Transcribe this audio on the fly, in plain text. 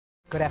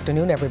Good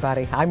afternoon,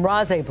 everybody. I'm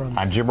Roz Abrams.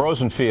 I'm Jim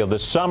Rosenfield. The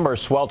summer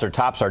swelter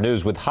tops our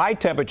news with high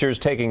temperatures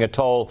taking a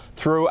toll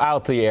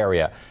throughout the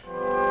area.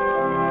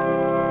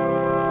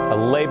 A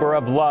labor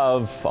of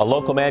love. A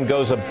local man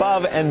goes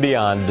above and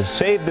beyond to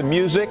save the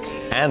music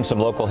and some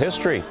local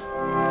history.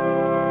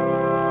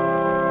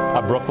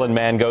 A Brooklyn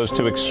man goes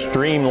to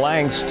extreme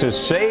lengths to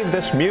save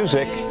this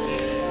music.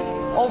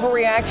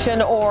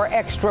 Overreaction or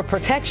extra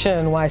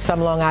protection, why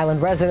some Long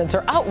Island residents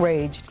are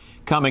outraged.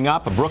 Coming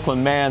up, a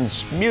Brooklyn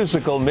man's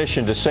musical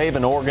mission to save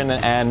an organ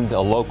and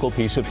a local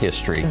piece of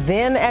history.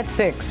 Then at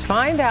 6,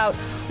 find out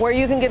where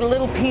you can get a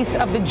little piece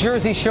of the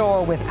Jersey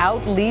Shore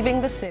without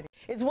leaving the city.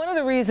 It's one of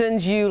the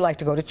reasons you like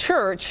to go to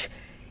church.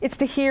 It's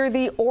to hear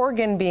the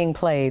organ being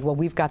played. Well,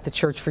 we've got the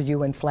church for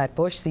you in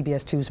Flatbush.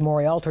 CBS 2's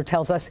Maury Alter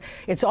tells us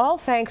it's all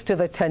thanks to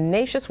the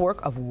tenacious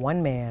work of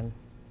one man.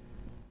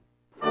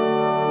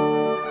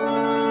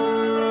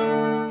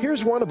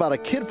 Here's one about a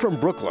kid from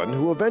Brooklyn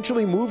who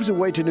eventually moves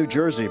away to New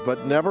Jersey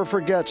but never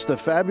forgets the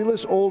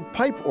fabulous old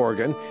pipe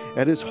organ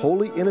at his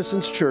Holy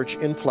Innocents Church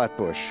in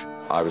Flatbush.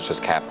 I was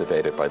just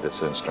captivated by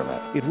this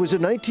instrument. It was a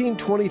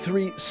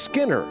 1923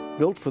 Skinner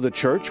built for the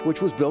church, which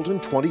was built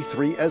in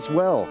 23 as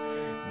well.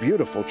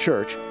 Beautiful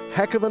church,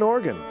 heck of an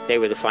organ. They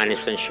were the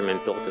finest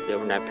instrument built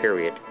during that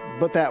period.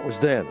 But that was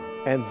then,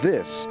 and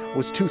this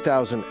was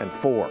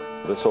 2004.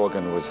 This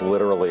organ was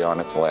literally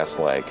on its last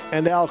leg.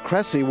 And Alfred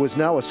Cresci was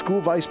now a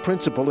school vice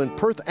principal in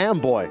Perth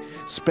Amboy,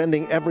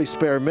 spending every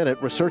spare minute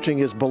researching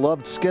his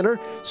beloved Skinner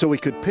so he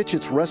could pitch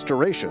its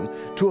restoration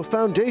to a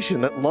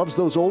foundation that loves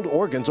those old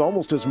organs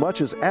almost as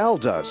much as Al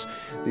does.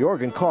 The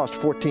organ cost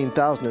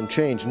 $14,000 and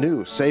change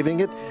new, saving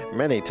it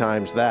many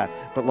times that.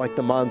 But like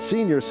the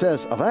Monsignor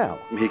says of Al,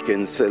 he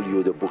can sell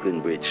you the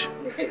Brooklyn Bridge.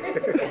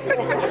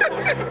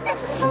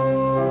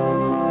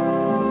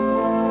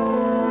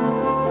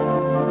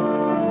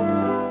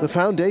 The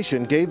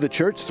foundation gave the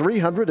church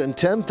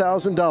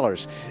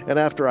 $310,000, and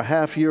after a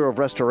half year of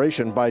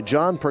restoration by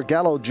John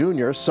Pergallo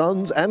Jr.,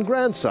 sons and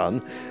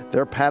grandson,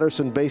 their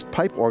Patterson-based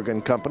pipe organ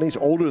companies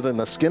older than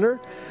the Skinner,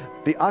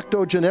 the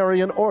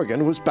octogenarian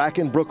organ was back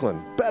in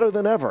Brooklyn, better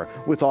than ever,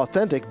 with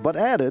authentic but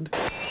added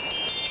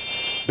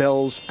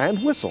bells and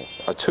whistle.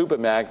 A tuba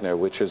magna,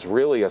 which is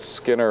really a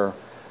Skinner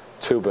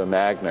tuba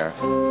magna.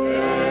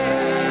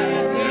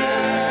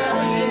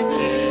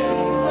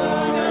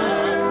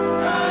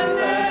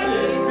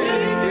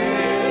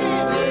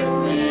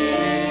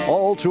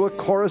 All to a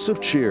chorus of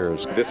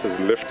cheers. This has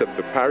lifted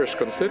the parish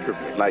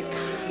considerably. Like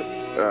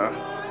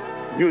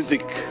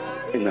music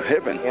in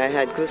heaven. I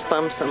had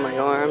goosebumps on my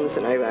arms,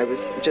 and I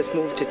was just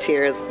moved to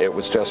tears. It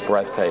was just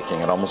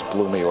breathtaking. It almost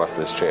blew me off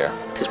this chair.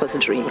 It was a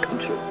dream come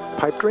true.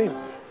 Pipe dream.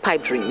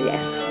 Pipe dream,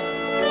 yes.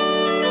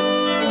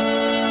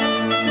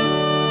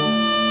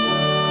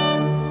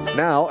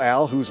 Now,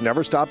 Al, who's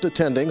never stopped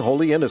attending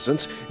Holy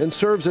Innocents and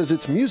serves as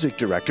its music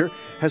director,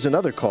 has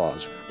another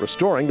cause,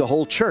 restoring the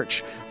whole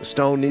church. The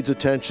stone needs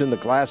attention, the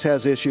glass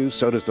has issues,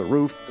 so does the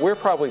roof. We're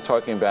probably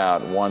talking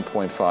about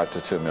 $1.5 to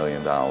 $2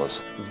 million.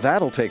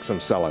 That'll take some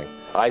selling.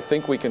 I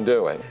think we can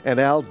do it. And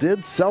Al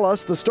did sell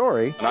us the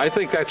story. And I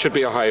think that should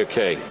be a higher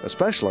key.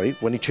 Especially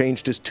when he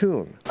changed his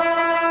tune.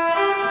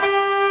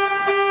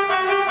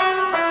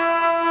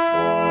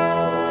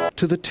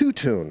 To the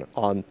two-tune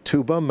on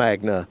Tuba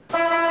Magna.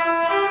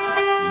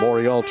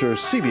 Maury Alter,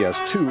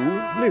 CBS 2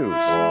 News.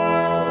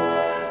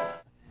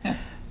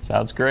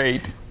 Sounds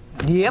great.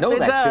 Yep, it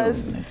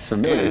does. Tune. It's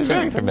familiar.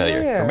 Very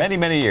familiar. For many,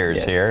 many years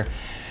Yes. here.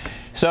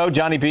 So,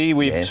 Johnny B,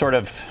 we've sort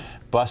of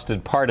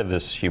busted part of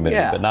this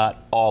humidity, but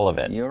not all of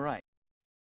it. You're right.